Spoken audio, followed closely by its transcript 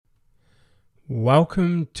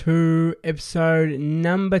Welcome to episode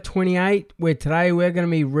number 28, where today we're going to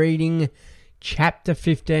be reading chapter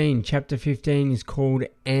 15. Chapter 15 is called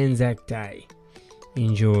Anzac Day.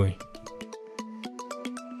 Enjoy.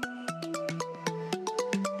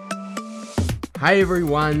 Hey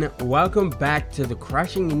everyone, welcome back to the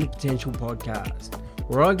Crushing Into Potential podcast,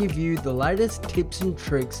 where I give you the latest tips and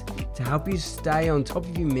tricks to help you stay on top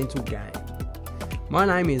of your mental game. My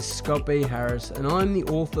name is Scott B. Harris, and I'm the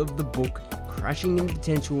author of the book Crushing Into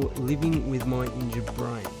Potential, Living with My Injured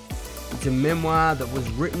Brain. It's a memoir that was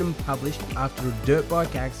written and published after a dirt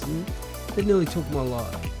bike accident that nearly took my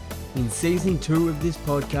life. In season 2 of this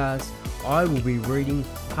podcast, I will be reading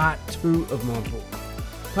part 2 of my book.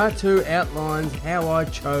 Part 2 outlines how I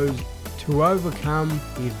chose to overcome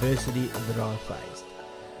the adversity that I faced.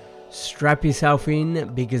 Strap yourself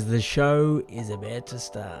in because the show is about to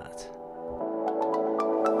start.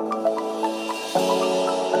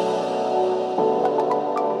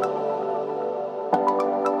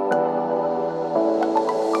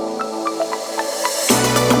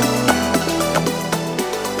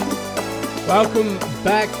 Welcome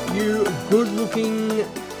back, you good-looking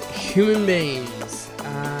human beings.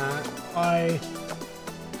 I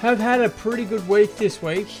have had a pretty good week this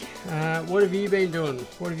week. What have you been doing?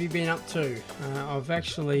 What have you been up to? I've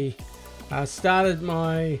actually started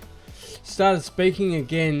speaking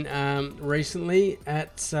again recently.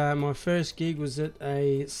 My first gig was at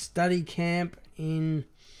a study camp in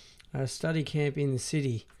the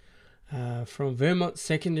city from Vermont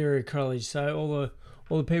Secondary College. So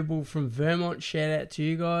all the people from Vermont, shout out to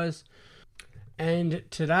you guys. And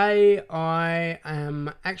today I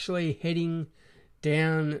am actually heading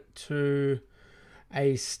down to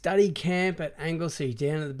a study camp at Anglesey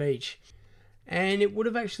down at the beach. And it would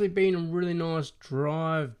have actually been a really nice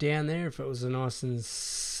drive down there if it was a nice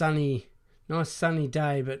sunny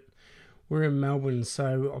day, but we're in Melbourne,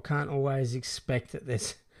 so I can't always expect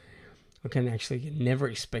that never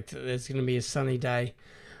expect that there's going to be a sunny day.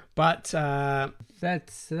 But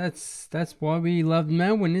that's why we love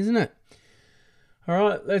Melbourne, isn't it?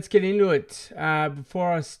 Alright, let's get into it.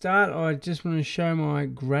 Before I start, I just want to show my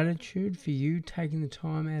gratitude for you taking the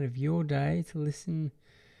time out of your day to listen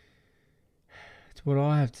to what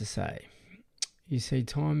I have to say. You see,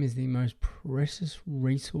 time is the most precious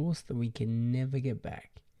resource that we can never get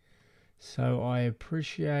back. So I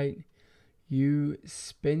appreciate you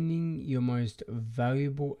spending your most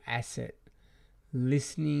valuable asset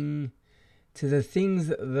listening to the things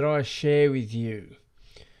that I share with you.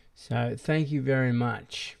 So thank you very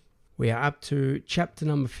much. We are up to chapter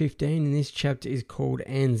number 15, and this chapter is called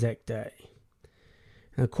Anzac Day.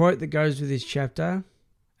 And the quote that goes with this chapter: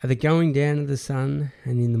 "At the going down of the sun,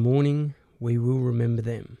 and in the morning we will remember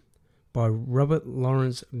them," by Robert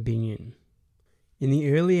Lawrence Binyon. In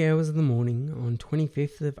the early hours of the morning, on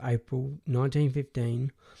 25th of April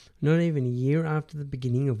 1915, not even a year after the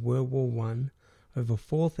beginning of World War I, over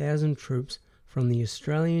 4,000 troops from the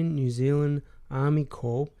Australian New Zealand Army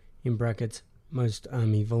Corps, in brackets, most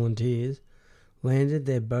Army volunteers, landed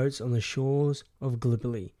their boats on the shores of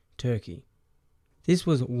Gallipoli, Turkey. This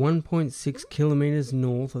was 1.6 kilometres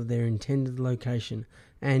north of their intended location,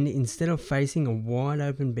 and instead of facing a wide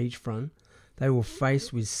open beachfront, they were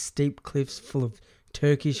faced with steep cliffs full of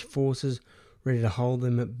Turkish forces ready to hold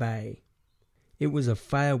them at bay. It was a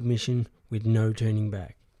failed mission with no turning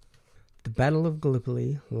back. The Battle of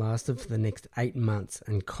Gallipoli lasted for the next 8 months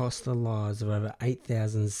and cost the lives of over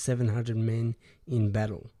 8,700 men in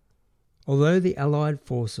battle. Although the Allied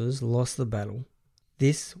forces lost the battle,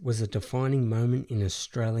 this was a defining moment in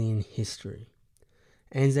Australian history.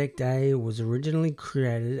 Anzac Day was originally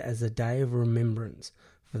created as a day of remembrance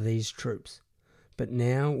for these troops, but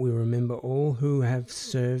now we remember all who have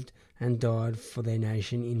served and died for their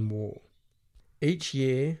nation in war. Each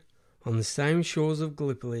year, on the same shores of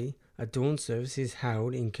Gallipoli, a dawn service is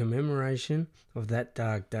held in commemoration of that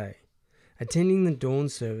dark day. Attending the dawn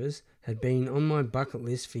service had been on my bucket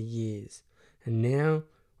list for years, and now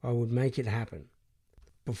I would make it happen.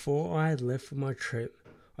 Before I had left for my trip,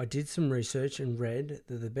 I did some research and read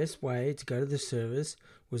that the best way to go to the service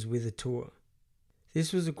was with a tour.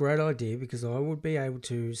 This was a great idea because I would be able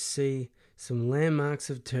to see some landmarks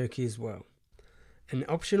of Turkey as well. An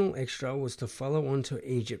optional extra was to follow on to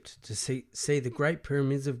Egypt to see the Great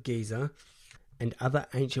Pyramids of Giza and other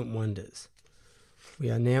ancient wonders. We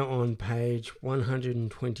are now on page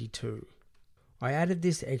 122. I added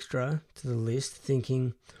this extra to the list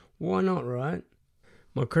thinking, why not, right?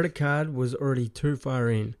 My credit card was already too far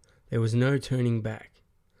in. There was no turning back.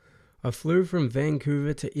 I flew from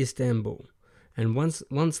Vancouver to Istanbul, and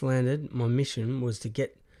once landed, my mission was to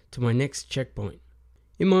get to my next checkpoint.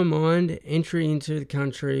 In my mind, entry into the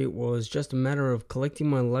country was just a matter of collecting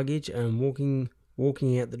my luggage and walking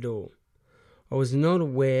out the door. I was not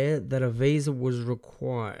aware that a visa was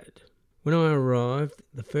required. When I arrived,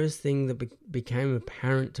 the first thing that became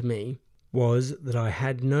apparent to me was that I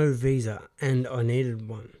had no visa and I needed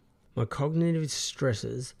one. My cognitive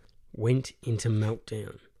stresses went into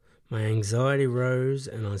meltdown. My anxiety rose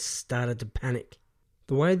and I started to panic.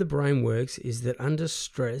 The way the brain works is that under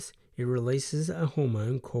stress, it releases a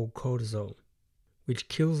hormone called cortisol, which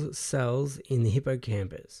kills cells in the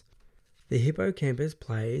hippocampus. The hippocampus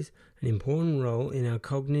plays an important role in our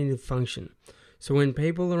cognitive function. So when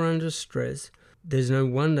people are under stress, there's no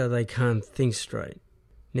wonder they can't think straight.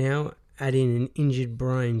 Now add in an injured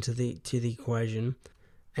brain to the equation,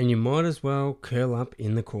 and you might as well curl up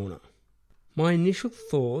in the corner. My initial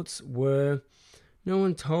thoughts were, no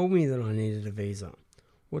one told me that I needed a visa.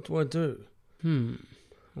 What do I do?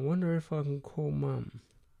 I wonder if I can call Mum.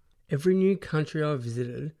 Every new country I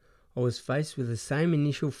visited, I was faced with the same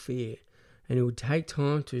initial fear, and it would take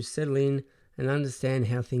time to settle in and understand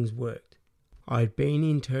how things worked. I had been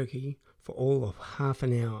in Turkey for all of half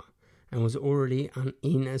an hour and was already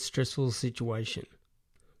in a stressful situation.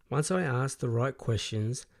 Once I asked the right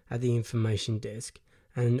questions at the information desk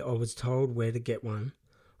and I was told where to get one,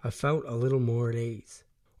 I felt a little more at ease.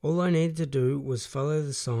 All I needed to do was follow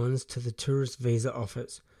the signs to the tourist visa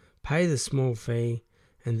office, pay the small fee,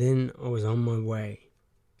 and then I was on my way.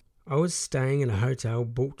 I was staying in a hotel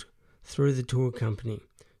booked through the tour company,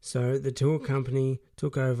 so the tour company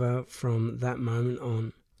took over from that moment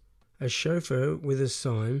on. A chauffeur with a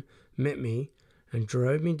sign met me and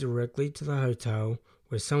drove me directly to the hotel,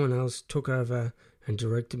 where someone else took over and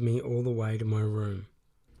directed me all the way to my room.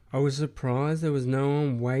 I was surprised there was no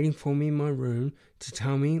one waiting for me in my room to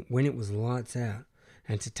tell me when it was lights out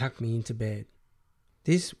and to tuck me into bed.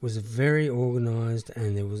 This was very organised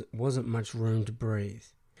and there wasn't much room to breathe.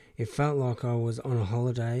 It felt like I was on a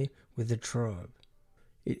holiday with the tribe.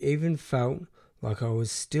 It even felt like I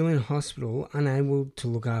was still in hospital, unable to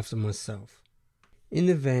look after myself. In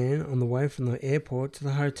the van on the way from the airport to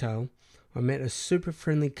the hotel, I met a super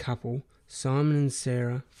friendly couple, Simon and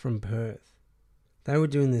Sarah from Perth. They were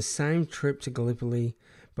doing the same trip to Gallipoli,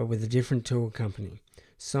 but with a different tour company.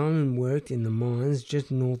 Simon worked in the mines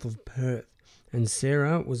just north of Perth, and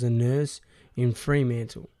Sarah was a nurse in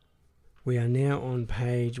Fremantle. We are now on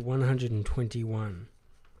page 121.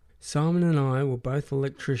 Simon and I were both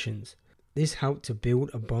electricians. This helped to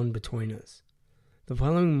build a bond between us. The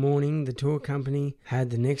following morning, the tour company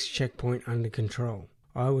had the next checkpoint under control.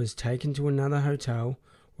 I was taken to another hotel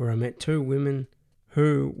where I met two women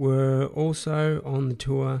who were also on the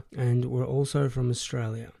tour and were also from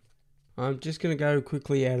Australia. I'm just going to go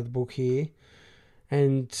quickly out of the book here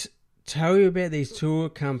and tell you about these tour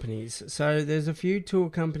companies. So there's a few tour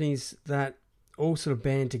companies that all sort of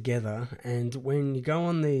band together, and when you go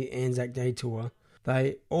on the Anzac Day tour,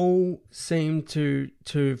 they all seem to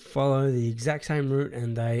follow the exact same route,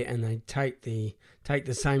 and they take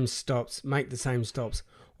the same stops, make the same stops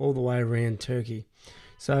all the way around Turkey.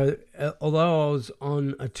 So although I was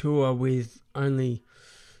on a tour with only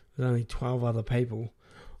 12 other people,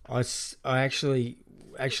 I actually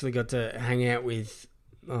got to hang out with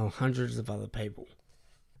hundreds of other people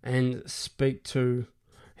and speak to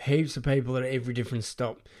heaps of people at every different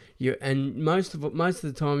stop. And most of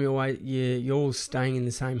the time you're all staying in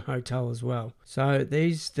the same hotel as well. So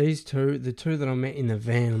these two, the two that I met in the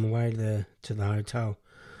van on the way to the hotel,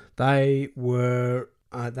 they were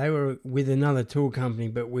with another tour company,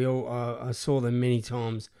 but I saw them many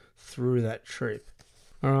times through that trip.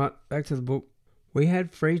 All right, back to the book. We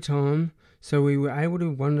had free time, so we were able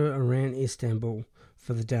to wander around Istanbul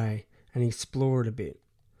for the day and explore it a bit.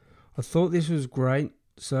 I thought this was great,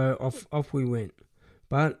 so off we went.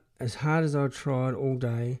 But as hard as I tried all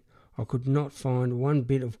day, I could not find one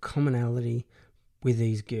bit of commonality with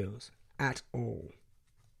these girls at all.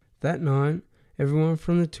 That night, everyone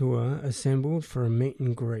from the tour assembled for a meet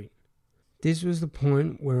and greet. This was the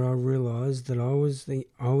point where I realised that I was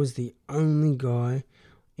the only guy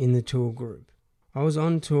in the tour group. I was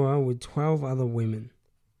on tour with 12 other women.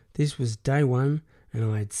 This was day one and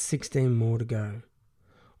I had 16 more to go.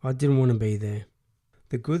 I didn't want to be there.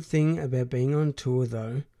 The good thing about being on tour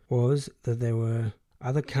though was that there were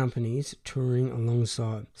other companies touring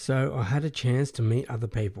alongside, so I had a chance to meet other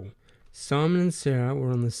people. Simon and Sarah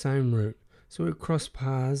were on the same route, so we crossed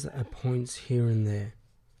paths at points here and there.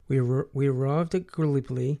 We arrived at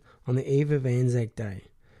Gallipoli on the eve of Anzac Day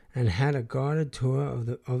and had a guided tour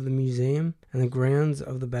of the museum and the grounds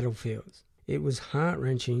of the battlefields. It was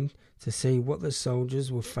heart-wrenching to see what the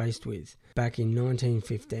soldiers were faced with back in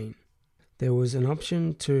 1915. There was an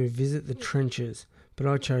option to visit the trenches, but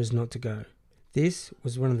I chose not to go. This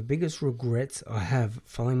was one of the biggest regrets I have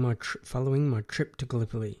following my trip to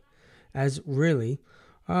Gallipoli, as really,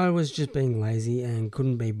 I was just being lazy and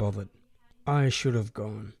couldn't be bothered. I should have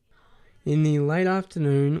gone. In the late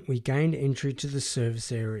afternoon, we gained entry to the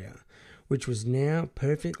service area, which was now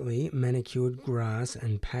perfectly manicured grass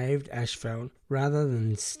and paved asphalt rather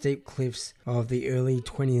than steep cliffs of the early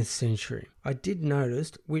 20th century. I did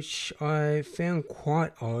notice, which I found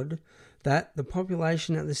quite odd, that the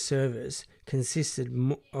population at the service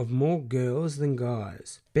consisted of more girls than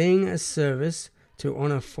guys. Being a service to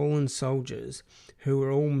honour fallen soldiers who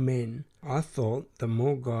were all men, I thought that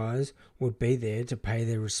more guys would be there to pay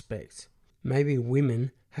their respects. Maybe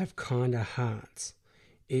women have kinder hearts.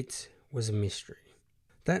 It was a mystery.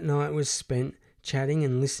 That night was spent chatting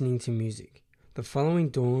and listening to music. The following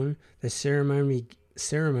dawn, the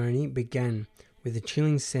ceremony began with the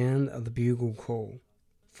chilling sound of the bugle call.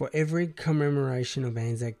 For every commemoration of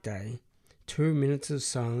Anzac Day, 2 minutes of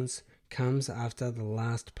silence comes after the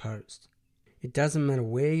last post. It doesn't matter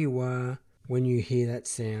where you are when you hear that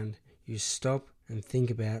sound, you stop and think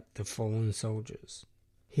about the fallen soldiers.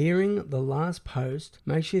 Hearing the last post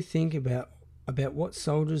makes you think about what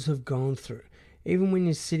soldiers have gone through, even when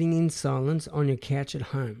you're sitting in silence on your couch at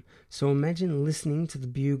home. So imagine listening to the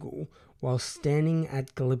bugle while standing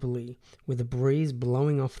at Gallipoli with a breeze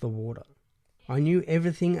blowing off the water. I knew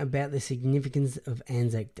everything about the significance of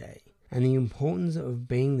Anzac Day and the importance of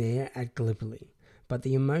being there at Gallipoli, but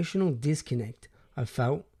the emotional disconnect I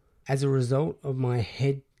felt as a result of my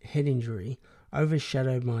head injury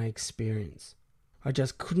overshadowed my experience. I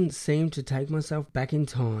just couldn't seem to take myself back in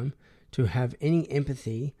time to have any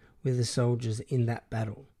empathy with the soldiers in that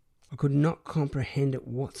battle. I could not comprehend it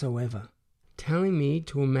whatsoever. Telling me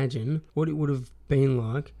to imagine what it would have been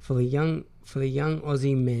like for the young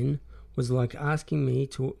Aussie men was like asking you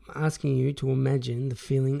to imagine the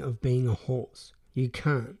feeling of being a horse. You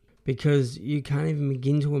can't, because you can't even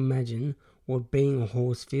begin to imagine what being a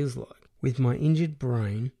horse feels like. With my injured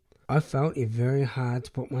brain, I felt it very hard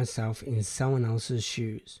to put myself in someone else's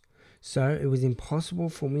shoes. So it was impossible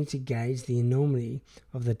for me to gauge the enormity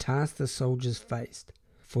of the task the soldiers faced.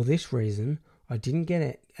 For this reason, I didn't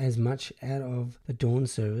get as much out of the dawn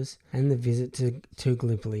service and the visit to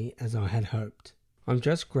Gallipoli as I had hoped. I'm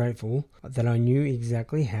just grateful that I knew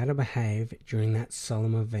exactly how to behave during that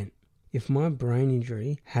solemn event. If my brain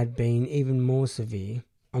injury had been even more severe,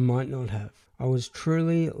 I might not have. I was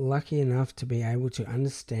truly lucky enough to be able to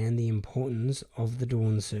understand the importance of the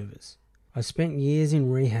dawn service. I spent years in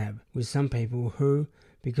rehab with some people who,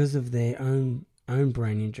 because of their own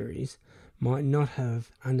brain injuries, might not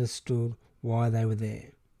have understood why they were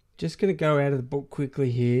there. Just going to go out of the book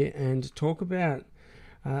quickly here and talk about,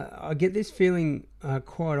 I get this feeling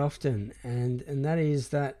quite often, and that is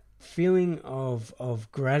that feeling of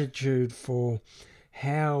gratitude for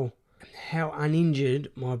how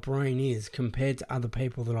uninjured my brain is compared to other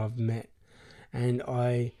people that I've met. And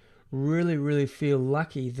I really, really feel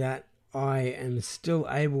lucky that I am still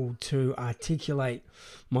able to articulate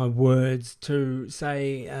my words to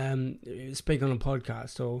say, speak on a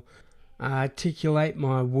podcast, or articulate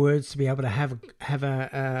my words to be able to have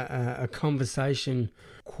a conversation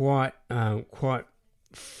quite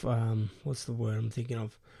what's the word I'm thinking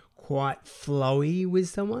of? Quite flowy with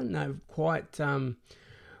someone. No, quite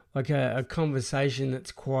like a conversation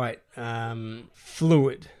that's quite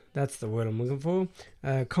fluid. That's the word I'm looking for.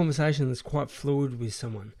 A conversation that's quite fluid with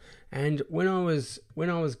someone. And when I was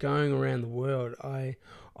going around the world, I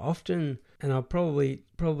often, and I probably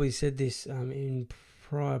said this in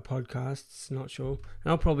prior podcasts, not sure,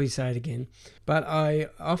 and I'll probably say it again, but I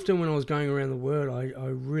often, when I was going around the world, I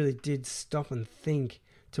really did stop and think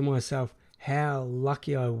to myself how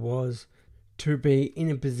lucky I was to be in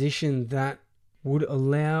a position that would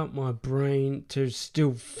allow my brain to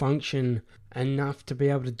still function enough to be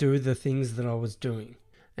able to do the things that I was doing.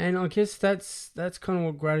 And I guess that's kind of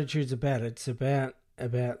what gratitude's about. It's about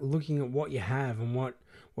looking at what you have and what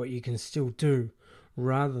you can still do,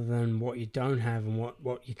 rather than what you don't have and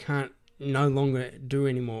what you can't no longer do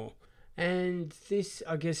anymore. And this,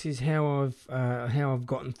 I guess, is how I've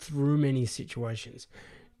gotten through many situations,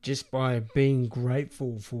 just by being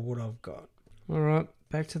grateful for what I've got. All right,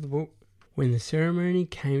 back to the book. When the ceremony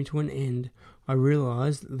came to an end, I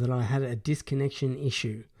realised that I had a disconnection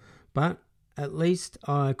issue, but at least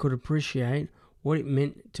I could appreciate what it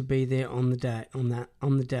meant to be there on the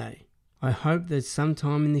day. I hope that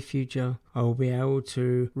sometime in the future I will be able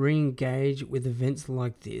to re-engage with events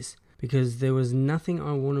like this, because there was nothing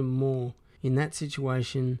I wanted more in that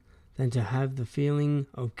situation than to have the feeling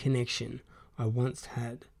of connection I once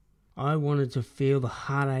had. I wanted to feel the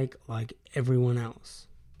heartache like everyone else.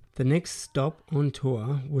 The next stop on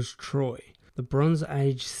tour was Troy, the Bronze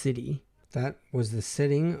Age city that was the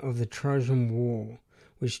setting of the Trojan War,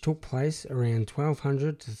 which took place around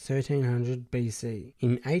 1200 to 1300 BC.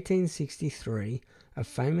 In 1863, a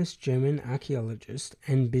famous German archaeologist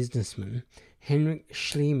and businessman, Heinrich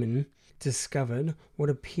Schliemann, discovered what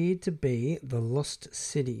appeared to be the lost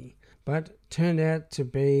city, but turned out to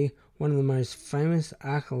be one of the most famous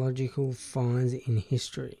archaeological finds in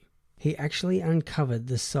history. He actually uncovered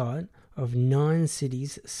the site of 9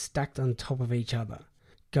 cities stacked on top of each other,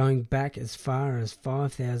 going back as far as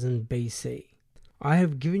 5000 BC. I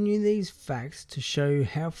have given you these facts to show you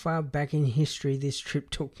how far back in history this trip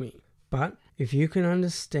took me. But if you can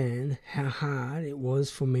understand how hard it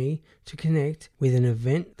was for me to connect with an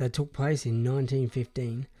event that took place in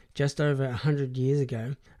 1915, just over 100 years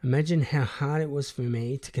ago, imagine how hard it was for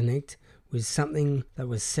me to connect with something that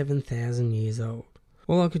was 7,000 years old.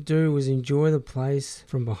 All I could do was enjoy the place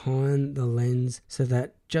from behind the lens so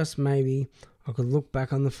that just maybe I could look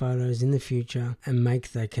back on the photos in the future and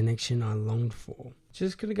make the connection I longed for.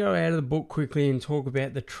 Just going to go out of the book quickly and talk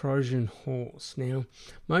about the Trojan horse. Now,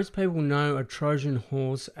 most people know a Trojan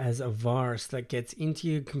horse as a virus that gets into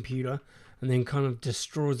your computer and then kind of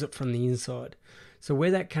destroys it from the inside. So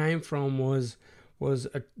where that came from was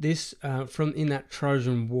from in that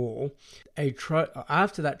Trojan War.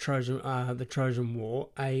 After that the Trojan War,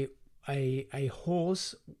 a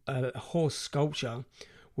horse sculpture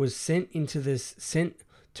was sent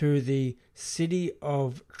to the city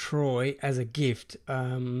of Troy as a gift.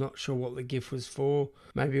 I'm not sure what the gift was for.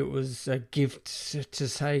 Maybe it was a gift to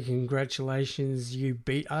say congratulations, you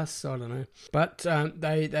beat us. I don't know. But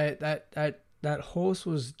that horse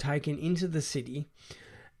was taken into the city,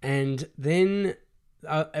 and then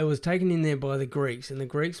it was taken in there by the Greeks, and the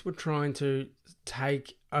Greeks were trying to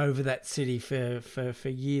take over that city for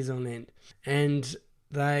years on end, and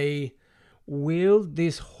they wheeled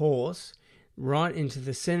this horse right into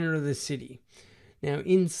the center of the city. Now,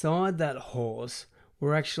 inside that horse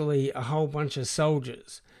were actually a whole bunch of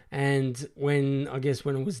soldiers, and when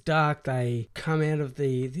it was dark, they come out of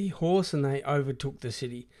the horse and they overtook the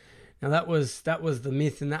city. Now that was the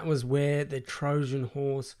myth, and that was where the Trojan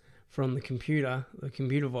horse from the computer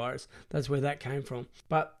virus, that's where that came from.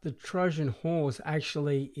 But the Trojan horse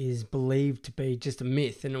actually is believed to be just a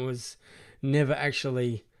myth, and it was never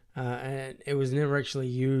actually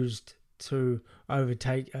used to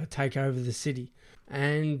take over the city.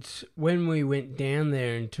 And when we went down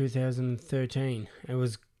there in 2013, it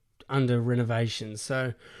was under renovation,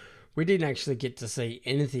 so we didn't actually get to see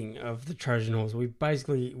anything of the Trojan horse. We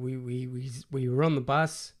basically we were on the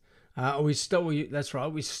bus. We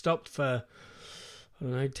stopped for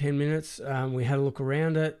 10 minutes. We had a look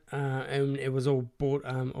around it, and it was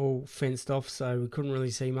all fenced off, so we couldn't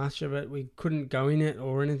really see much of it. We couldn't go in it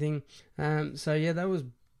or anything. So yeah, that was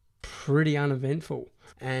pretty uneventful.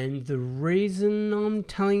 And the reason I'm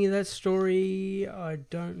telling you that story, I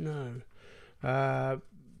don't know.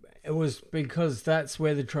 It was because that's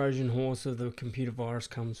where the Trojan horse of the computer virus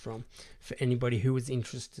comes from, for anybody who was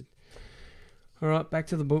interested. Alright, back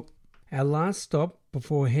to the book. Our last stop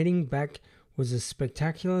before heading back was the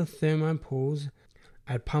spectacular thermal pools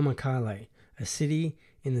at Pamukkale, a city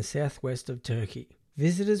in the southwest of Turkey.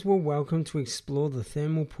 Visitors were welcome to explore the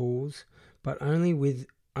thermal pools, but only with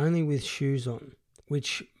shoes on,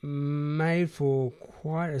 which made for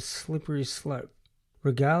quite a slippery slope.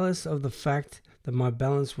 Regardless of the fact that my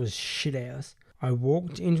balance was shit-house, I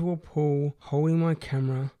walked into a pool holding my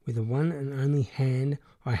camera with the one and only hand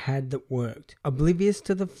I had that worked, oblivious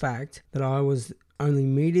to the fact that I was only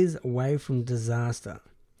meters away from disaster.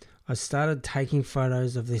 I started taking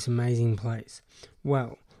photos of this amazing place.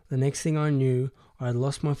 Well, the next thing I knew, I had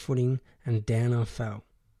lost my footing and down I fell.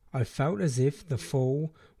 I felt as if the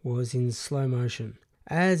fall was in slow motion.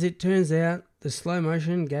 As it turns out, the slow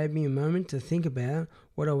motion gave me a moment to think about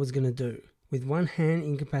what I was going to do. With one hand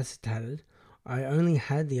incapacitated, I only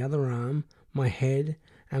had the other arm, my head,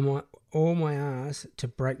 and my ass to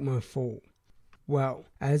break my fall. Well,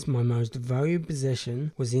 as my most valued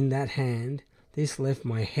possession was in that hand, this left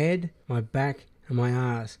my head, my back, and my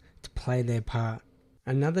ass to play their part.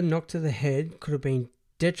 Another knock to the head could have been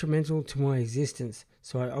detrimental to my existence,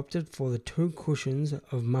 so I opted for the 2 cushions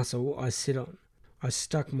of muscle I sit on. I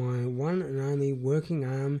stuck my one and only working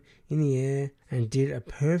arm in the air and did a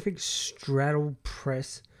perfect straddle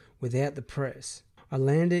press without the press. I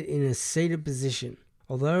landed in a seated position.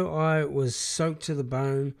 Although I was soaked to the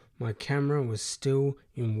bone, my camera was still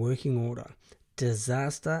in working order.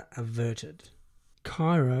 Disaster averted.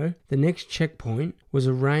 Cairo, the next checkpoint, was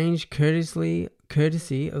arranged courteously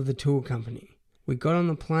courtesy of the tour company. We got on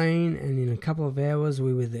the plane and in a couple of hours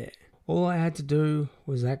we were there. All I had to do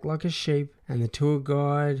was act like a sheep and the tour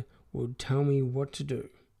guide would tell me what to do.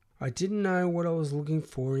 I didn't know what I was looking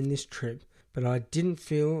for in this trip, but I didn't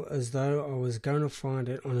feel as though I was going to find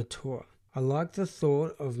it on a tour. I liked the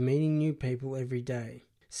thought of meeting new people every day,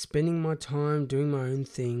 spending my time doing my own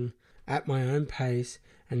thing at my own pace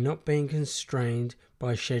and not being constrained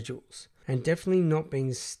by schedules, and definitely not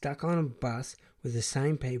being stuck on a bus with the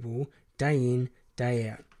same people day in, day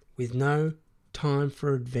out, with no time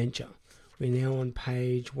for adventure. We're now on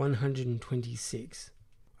page 126.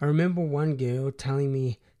 I remember one girl telling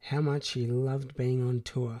me how much she loved being on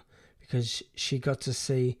tour because she got to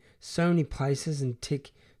see so many places and tick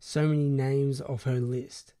so many names off her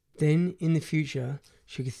list. Then, in the future,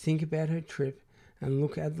 she could think about her trip and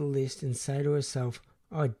look at the list and say to herself,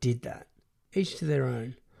 I did that. Each to their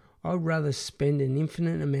own. I'd rather spend an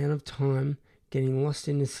infinite amount of time getting lost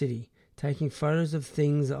in the city, taking photos of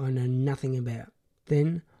things that I know nothing about.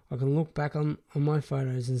 Then I can look back on my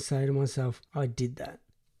photos and say to myself, I did that.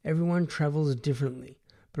 Everyone travels differently,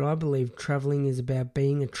 but I believe travelling is about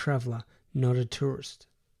being a traveller, not a tourist.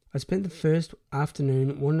 I spent the first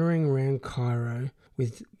afternoon wandering around Cairo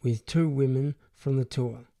with 2 women from the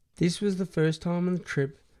tour. This was the first time on the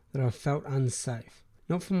trip that I felt unsafe.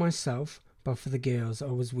 Not for myself, but for the girls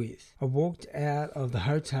I was with. I walked out of the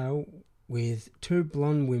hotel with 2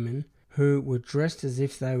 blonde women who were dressed as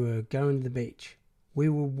if they were going to the beach. We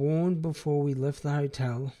were warned before we left the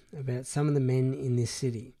hotel about some of the men in this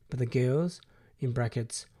city, but the girls, in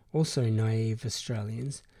brackets, also naive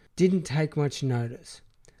Australians, didn't take much notice.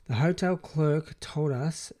 The hotel clerk told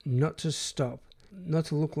us not to stop, not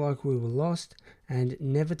to look like we were lost, and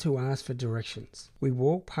never to ask for directions. We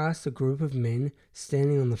walked past a group of men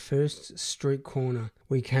standing on the first street corner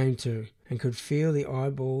we came to and could feel the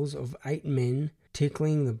eyeballs of 8 men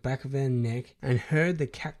tickling the back of our neck and heard the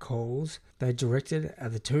catcalls they directed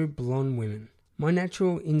at the 2 blonde women. My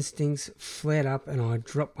natural instincts flared up and I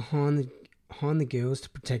dropped behind the girls to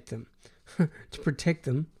protect them. To protect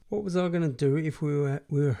them? What was I going to do if we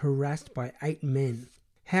were harassed by 8 men?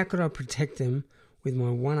 How could I protect them with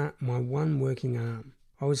my one working arm?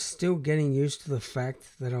 I was still getting used to the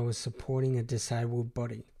fact that I was supporting a disabled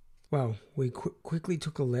body. Well, we quickly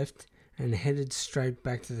took a left and headed straight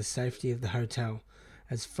back to the safety of the hotel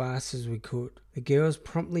as fast as we could. The girls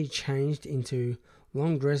promptly changed into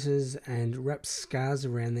long dresses and wrapped scarves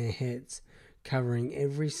around their heads, covering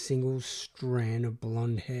every single strand of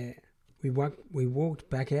blonde hair. We walked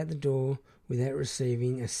back out the door without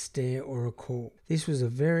receiving a stare or a call. This was a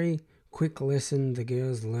very quick lesson the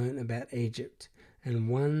girls learnt about Egypt, and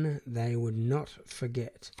one they would not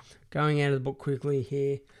forget. Going out of the book quickly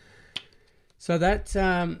here. So that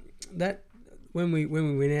when we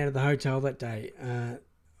went out of the hotel that day,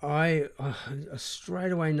 I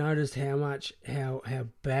straight away noticed how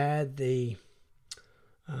bad the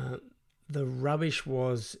rubbish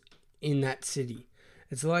was in that city.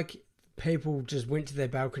 It's like people just went to their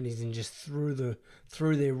balconies and just threw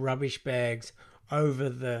their rubbish bags over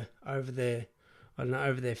their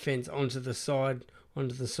fence onto the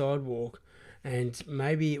sidewalk, and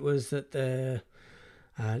maybe it was that the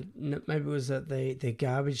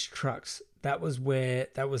garbage trucks, that was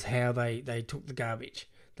how they took the garbage.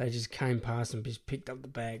 They just came past and just picked up the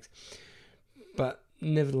bags. But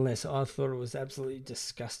nevertheless, I thought it was absolutely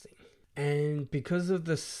disgusting. And because of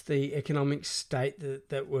the economic state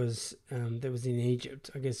that was in Egypt,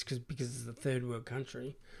 I guess because it's a third world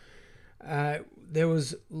country, there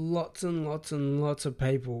was lots and lots and lots of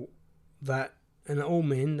people they were all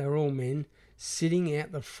men, sitting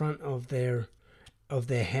out the front of their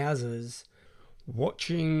houses,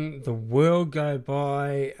 watching the world go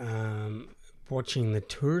by, watching the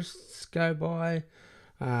tourists go by,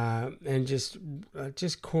 and just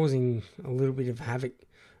causing a little bit of havoc.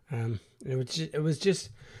 It was just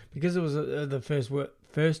because it was the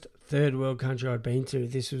first third world country I'd been to.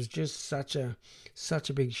 This was just such a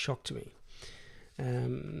big shock to me.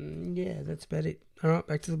 That's about it. All right,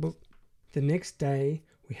 back to the book. The next day,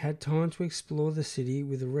 we had time to explore the city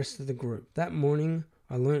with the rest of the group. That morning,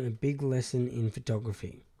 I learnt a big lesson in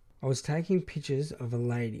photography. I was taking pictures of a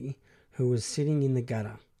lady who was sitting in the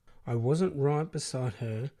gutter. I wasn't right beside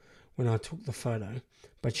her when I took the photo,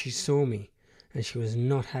 but she saw me, and she was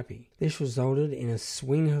not happy. This resulted in a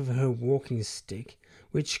swing of her walking stick,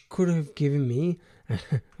 which could have given me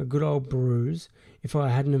a good old bruise if I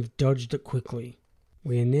hadn't have dodged it quickly.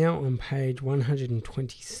 We are now on page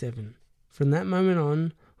 127. From that moment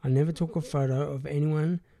on, I never took a photo of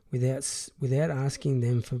anyone without asking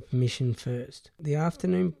them for permission first. The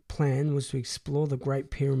afternoon plan was to explore the Great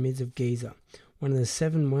Pyramids of Giza, one of the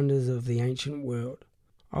 7 wonders of the ancient world.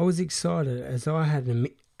 I was excited as I had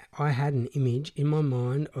an image in my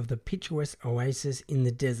mind of the picturesque oasis in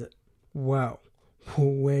the desert. Well,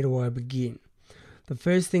 where do I begin? The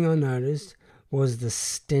first thing I noticed was the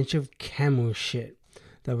stench of camel shit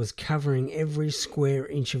that was covering every square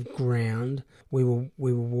inch of ground we were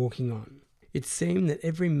walking on. It seemed that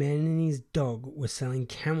every man and his dog were selling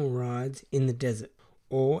camel rides in the desert,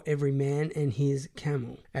 or every man and his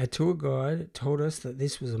camel. Our tour guide told us that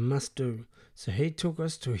this was a must-do, so he took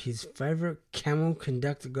us to his favourite camel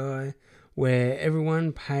conductor guy, where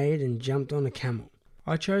everyone paid and jumped on a camel.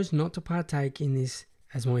 I chose not to partake in this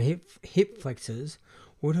as my hip flexors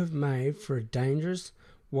would have made for a dangerous,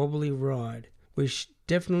 wobbly ride, which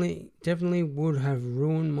definitely would have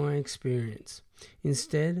ruined my experience.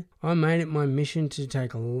 Instead, I made it my mission to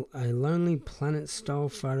take a Lonely Planet-style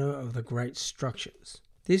photo of the great structures.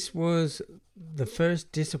 This was the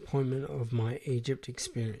first disappointment of my Egypt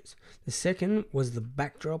experience. The second was the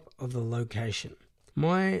backdrop of the location.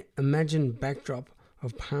 My imagined backdrop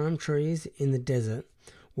of palm trees in the desert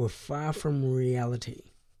were far from reality.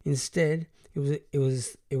 Instead, it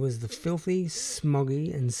was the filthy,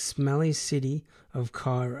 smoggy and smelly city of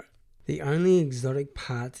Cairo. The only exotic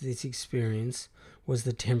part to this experience was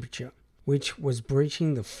the temperature, which was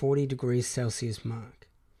breaching the 40 degrees Celsius mark.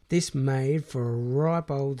 This made for a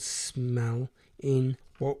ripe old smell in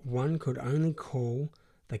what one could only call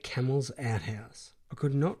the camel's outhouse. I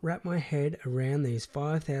could not wrap my head around these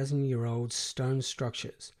 5,000-year-old stone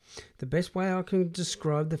structures. The best way I can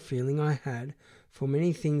describe the feeling I had for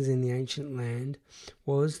many things in the ancient land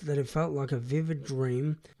was that it felt like a vivid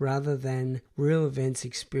dream rather than real events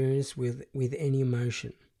experienced with any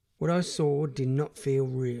emotion. What I saw did not feel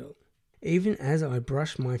real. Even as I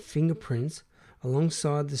brushed my fingerprints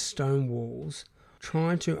alongside the stone walls,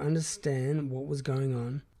 trying to understand what was going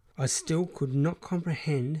on, I still could not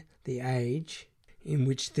comprehend the age in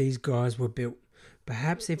which these guys were built.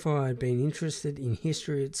 Perhaps if I had been interested in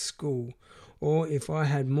history at school, or if I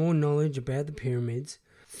had more knowledge about the pyramids,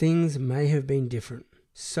 things may have been different.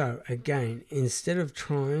 So, again, instead of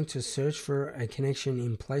trying to search for a connection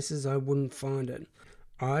in places I wouldn't find it,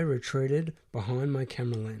 I retreated behind my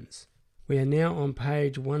camera lens. We are now on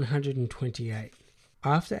page 128.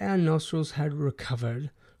 After our nostrils had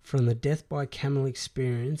recovered from the death by camel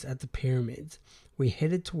experience at the pyramids, we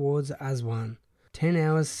headed towards Aswan, 10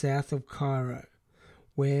 hours south of Cairo,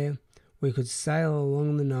 where we could sail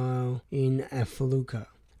along the Nile in a felucca,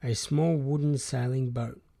 a small wooden sailing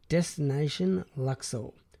boat. Destination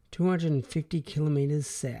Luxor, 250 kilometers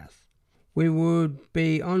south. We would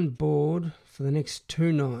be on board for the next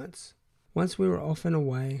 2 nights. Once we were off and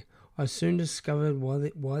away, I soon discovered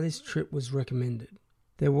why this trip was recommended.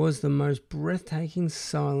 There was the most breathtaking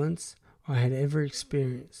silence I had ever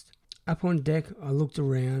experienced. Up on deck, I looked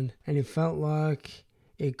around, and it felt like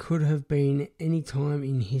it could have been any time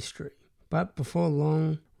in history. But before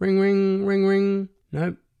long, ring, ring, ring, ring.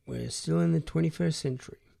 Nope, we're still in the 21st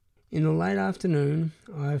century. In the late afternoon,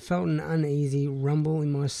 I felt an uneasy rumble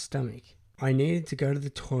in my stomach. I needed to go to the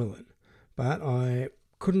toilet, but I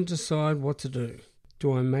couldn't decide what to do.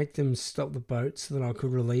 Do I make them stop the boat so that I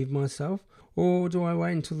could relieve myself, or do I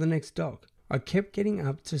wait until the next dock? I kept getting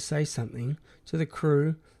up to say something to the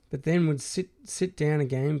crew, but then would sit down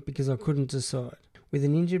again because I couldn't decide. With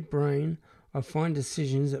an injured brain, I find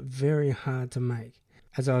decisions very hard to make.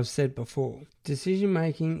 As I've said before, decision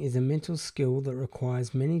making is a mental skill that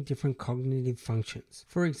requires many different cognitive functions.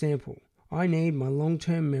 For example, I need my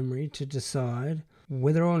long-term memory to decide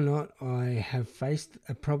whether or not I have faced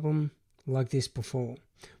a problem like this before.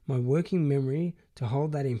 My working memory to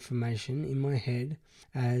hold that information in my head,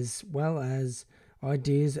 as well as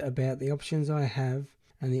ideas about the options I have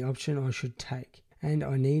and the option I should take. And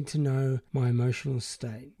I need to know my emotional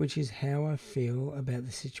state, which is how I feel about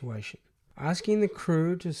the situation. Asking the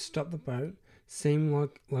crew to stop the boat seemed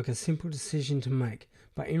like a simple decision to make,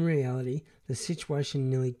 but in reality, the situation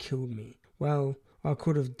nearly killed me. Well, I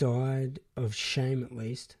could have died of shame at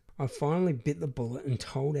least. I finally bit the bullet and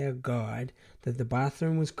told our guide that the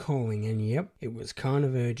bathroom was calling, and yep, it was kind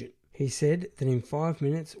of urgent. He said that in 5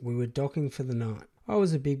 minutes we were docking for the night. I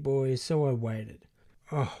was a big boy, so I waited.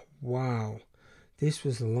 Oh, wow. This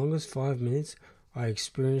was the longest 5 minutes I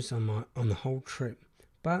experienced on the whole trip,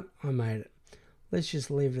 but I made it. Let's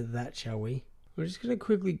just leave it at that, shall we? I'm just going to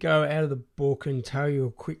quickly go out of the book and tell you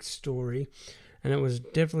a quick story, and it was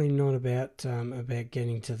definitely not about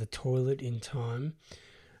getting to the toilet in time,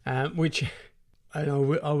 which I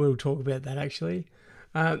will talk about that actually.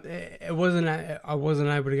 I wasn't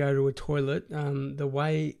able to go to a toilet. The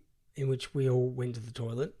way in which we all went to the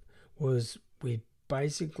toilet was we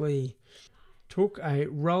basically took a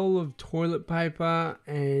roll of toilet paper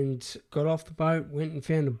and got off the boat, went and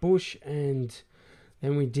found a bush, and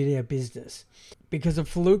then we did our business. Because a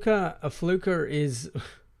felucca is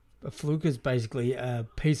basically a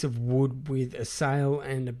piece of wood with a sail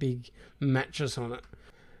and a big mattress on it.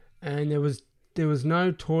 And there was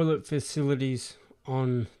no toilet facilities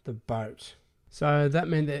on the boat. So that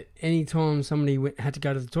meant that any time somebody had to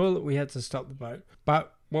go to the toilet, we had to stop the boat.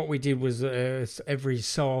 But what we did was every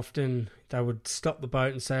so often they would stop the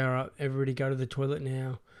boat and say, "All right, everybody go to the toilet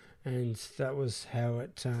now," and that was how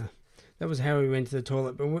we went to the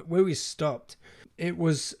toilet. But where we stopped, it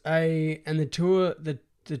was the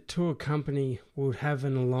tour company would have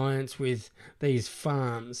an alliance with these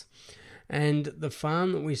farms, and the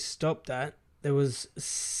farm that we stopped at, there was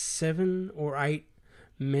 7 or 8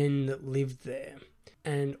 men that lived there,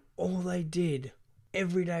 and all they did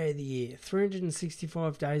every day of the year,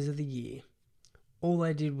 365 days of the year, all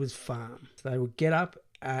they did was farm. So they would get up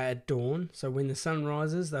at dawn, so when the sun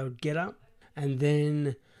rises they would get up, and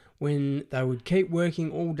then when they would keep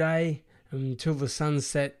working all day until the sun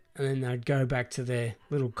set, and then they'd go back to their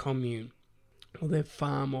little commune or their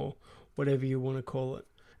farm or whatever you want to call it.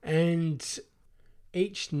 And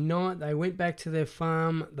each night they went back to their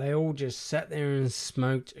farm, they all just sat there and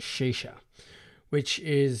smoked shisha, which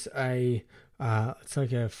is it's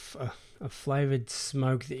like a flavored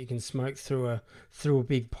smoke that you can smoke through a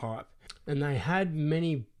big pipe. And they had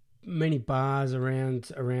many bars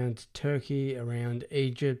around Turkey, around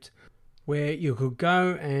Egypt, where you could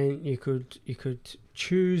go and you could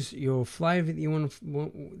choose your flavour that you want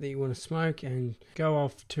to smoke and go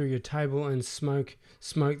off to your table and smoke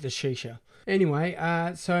the shisha. Anyway,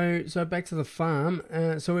 so back to the farm.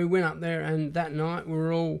 So we went up there, and that night we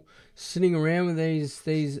were all sitting around with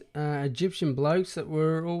these Egyptian blokes that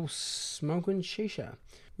were all smoking shisha,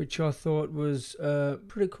 which I thought was a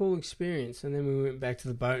pretty cool experience. And then we went back to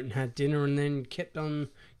the boat and had dinner, and then kept on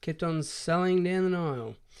sailing down the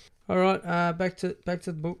Nile. All right, back to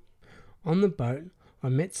the book. On the boat, I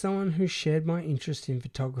met someone who shared my interest in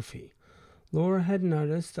photography. Laura had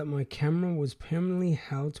noticed that my camera was permanently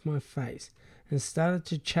held to my face and started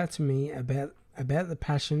to chat to me about the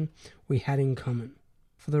passion we had in common.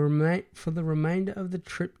 For the remainder of the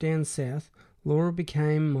trip down south, Laura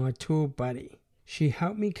became my tour buddy. She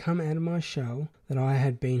helped me come out of my shell that I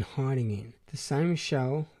had been hiding in, the same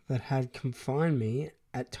shell that had confined me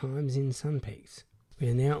at times in Sun Peaks. We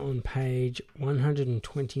are now on page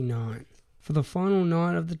 129. For the final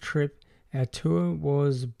night of the trip, our tour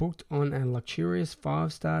was booked on a luxurious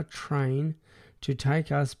 5-star train to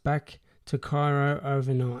take us back to Cairo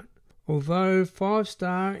overnight. Although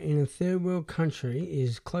 5-star in a third world country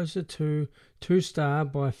is closer to 2-star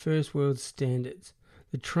by first world standards,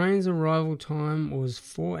 the train's arrival time was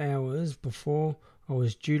 4 hours before I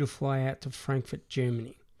was due to fly out to Frankfurt,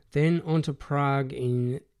 Germany, then on to Prague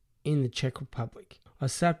in the Czech Republic. I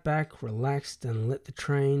sat back, relaxed, and let the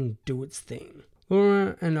train do its thing.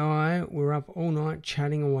 Laura and I were up all night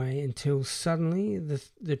chatting away until suddenly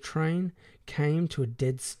the train came to a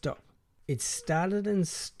dead stop. It started and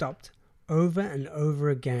stopped over and over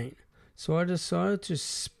again, so I decided to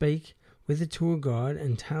speak with the tour guide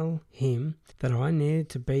and tell him that I needed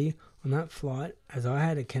to be on that flight as I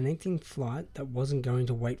had a connecting flight that wasn't going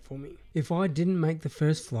to wait for me. If I didn't make the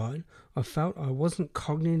first flight, I felt I wasn't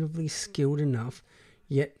cognitively skilled enough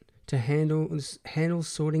yet to handle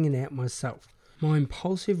sorting it out myself. My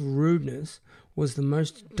impulsive rudeness was the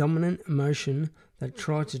most dominant emotion that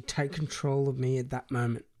tried to take control of me at that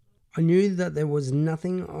moment. I knew that there was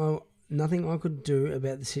nothing I could do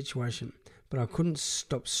about the situation, but I couldn't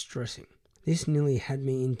stop stressing. This nearly had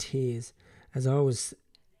me in tears as I was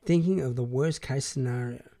thinking of the worst case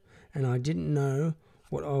scenario, and I didn't know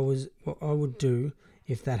what I would do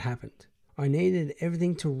if that happened. I needed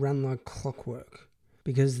everything to run like clockwork,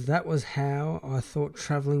 because that was how I thought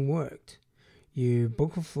travelling worked. You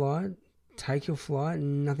book a flight, take your flight,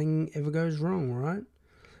 and nothing ever goes wrong, right?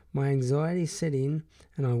 My anxiety set in,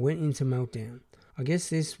 and I went into meltdown. I guess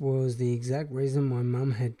this was the exact reason my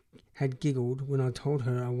mum had giggled when I told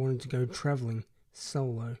her I wanted to go travelling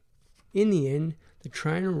solo. In the end, the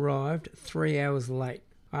train arrived 3 hours late.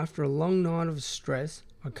 After a long night of stress,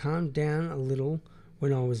 I calmed down a little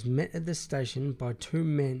when I was met at the station by 2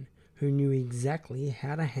 men who knew exactly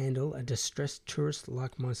how to handle a distressed tourist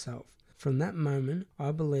like myself. From that moment,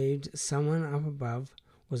 I believed someone up above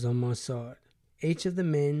was on my side. Each of the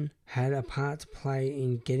men had a part to play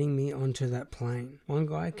in getting me onto that plane. One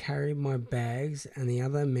guy carried my bags and the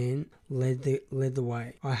other man led the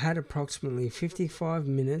way. I had approximately 55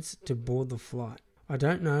 minutes to board the flight. I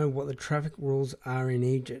don't know what the traffic rules are in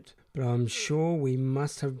Egypt, but I'm sure we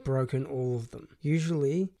must have broken all of them.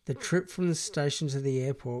 Usually, the trip from the station to the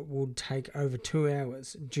airport would take over 2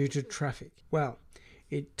 hours due to traffic. Well,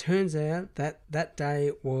 it turns out that that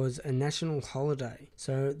day was a national holiday,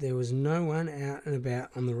 so there was no one out and about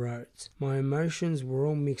on the roads. My emotions were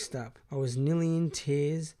all mixed up. I was nearly in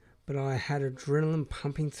tears, but I had adrenaline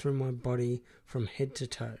pumping through my body from head to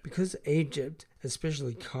toe. Because Egypt,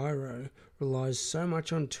 especially Cairo, relies so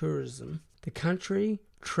much on tourism, the country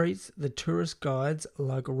treats the tourist guides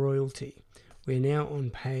like royalty. We're now on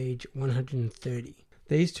page 130.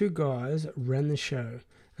 These two guys ran the show,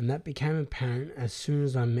 and that became apparent as soon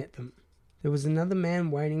as I met them. There was another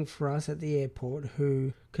man waiting for us at the airport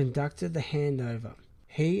who conducted the handover.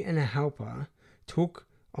 He and a helper took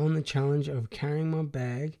on the challenge of carrying my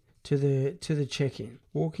bag to the check-in.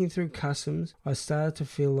 Walking through customs, I started to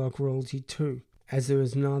feel like royalty too, as there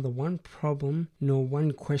was neither one problem nor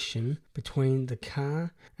one question between the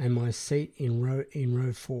car and my seat in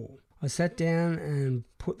row 4. I sat down and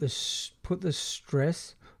put the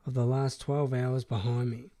stress of the last 12 hours behind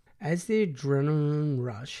me. As the adrenaline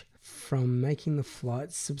rush from making the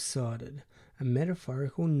flight subsided, a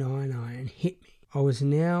metaphorical 9-iron hit me. I was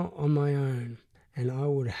now on my own, and I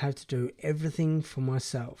would have to do everything for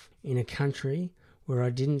myself in a country where I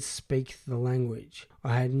didn't speak the language.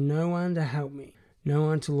 I had no one to help me, no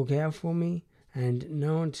one to look out for me, and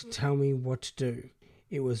no one to tell me what to do.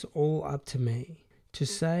 It was all up to me. To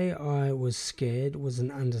say I was scared was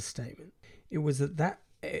an understatement. It was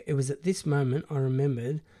at this moment I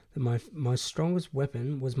remembered that my strongest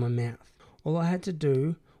weapon was my mouth. All I had to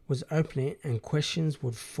do was open it and questions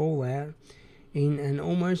would fall out in an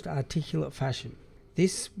almost articulate fashion.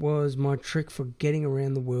 This was my trick for getting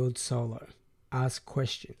around the world solo. Ask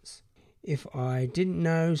questions. If I didn't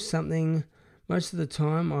know something, most of the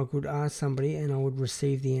time I could ask somebody and I would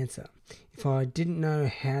receive the answer. If I didn't know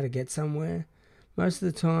how to get somewhere, most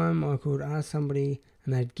of the time I could ask somebody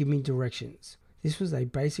and they'd give me directions. This was a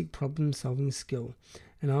basic problem-solving skill,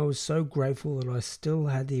 and I was so grateful that I still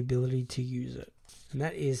had the ability to use it. And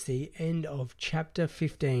that is the end of chapter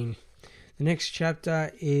 15. The next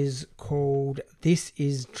chapter is called This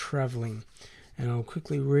is Travelling, and I'll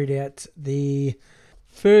quickly read out the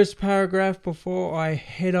first paragraph before I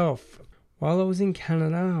head off. While I was in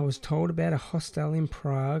Canada, I was told about a hostel in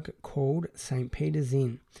Prague called St. Peter's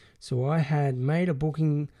Inn, so I had made a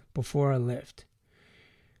booking before I left.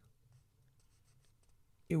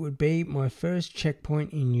 It would be my first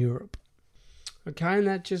checkpoint in Europe. Okay, and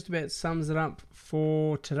that just about sums it up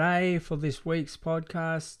for today, for this week's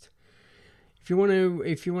podcast. If you want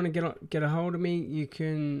to get a hold of me, you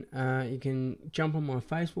can jump on my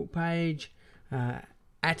Facebook page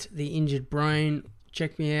at The Injured Brain.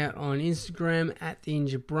 Check me out on Instagram at The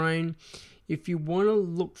Injured Brain. If you want to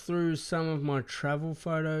look through some of my travel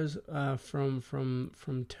photos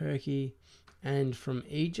from Turkey and from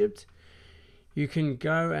Egypt, you can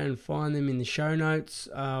go and find them in the show notes.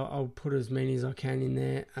 I'll put as many as I can in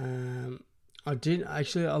there.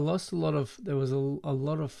 I lost a lot of. There was a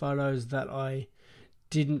lot of photos that I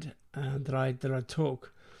didn't that I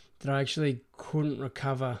took that I actually couldn't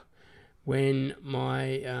recover when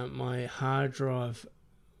my hard drive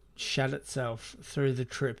shut itself through the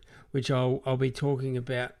trip, which I'll be talking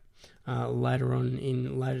about later on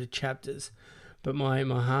in later chapters. But my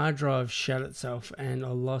hard drive shut itself and I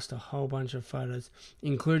lost a whole bunch of photos,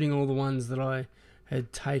 including all the ones that I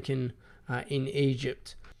had taken in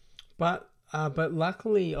Egypt. But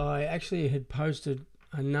luckily I actually had posted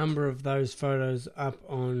a number of those photos up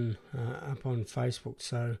on Facebook,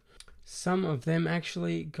 so some of them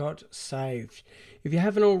actually got saved. If you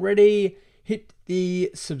haven't already, hit the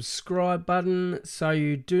subscribe button so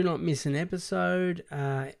you do not miss an episode.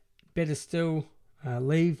 Better still,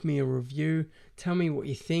 leave me a review. Tell me what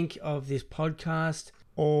you think of this podcast,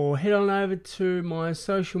 or head on over to my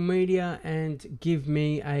social media and give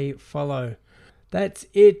me a follow. That's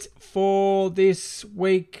it for this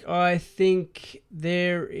week. I think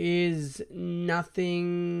there is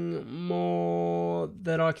nothing more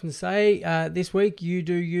that I can say. This week, you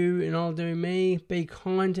do you and I'll do me. Be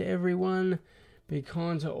kind to everyone. Be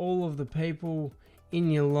kind to all of the people in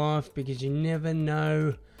your life, because you never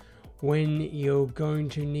know when you're going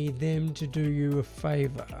to need them to do you a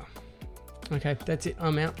favor. Okay, that's it.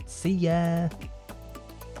 I'm out. See ya.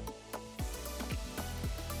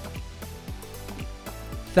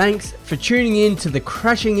 Thanks for tuning in to the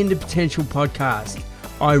Crashing Into Potential podcast.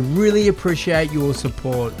 I really appreciate your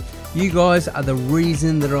support. You guys are the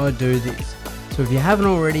reason that I do this. So if you haven't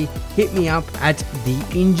already, hit me up at The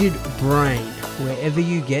Injured Brain, wherever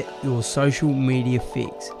you get your social media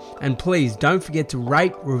fix. And please don't forget to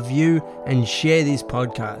rate, review, and share this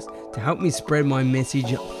podcast. to help me spread my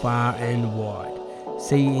message far and wide.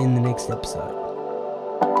 See you in the next episode.